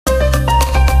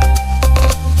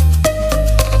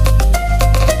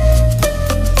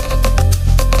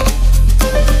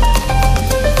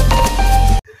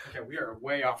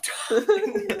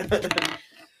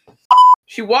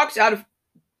She walks out of.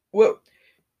 Whoa.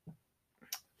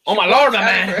 Oh my lord, my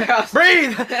man!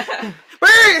 Breathe!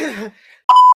 Breathe!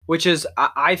 Which is,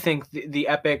 I think, the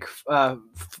epic. Is what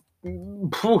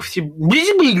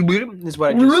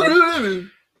I just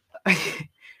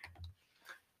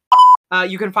said.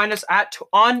 You can find us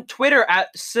on Twitter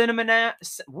at Cinnamon.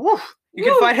 You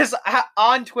can find us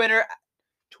on Twitter.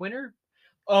 Twitter?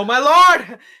 Oh my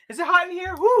lord! Is it hot in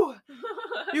here? Woo!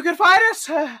 You can find us.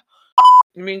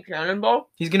 You mean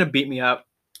Cannonball? He's gonna beat me up.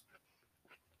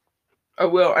 I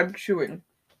will. I'm chewing.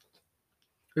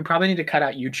 We probably need to cut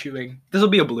out you chewing. This will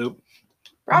be a bloop.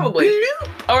 Probably.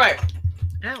 All right.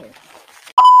 Ow.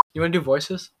 You want to do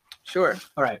voices? Sure.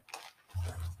 All right.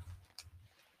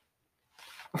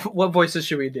 What voices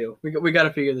should we do? We got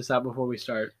to figure this out before we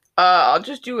start. I'll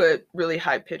just do a really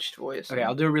high-pitched voice. Okay,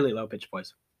 I'll do a really low-pitched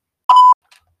voice.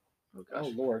 Oh,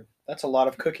 lord. That's a lot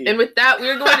of cookies. And with that,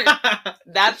 we're going to...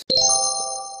 That's...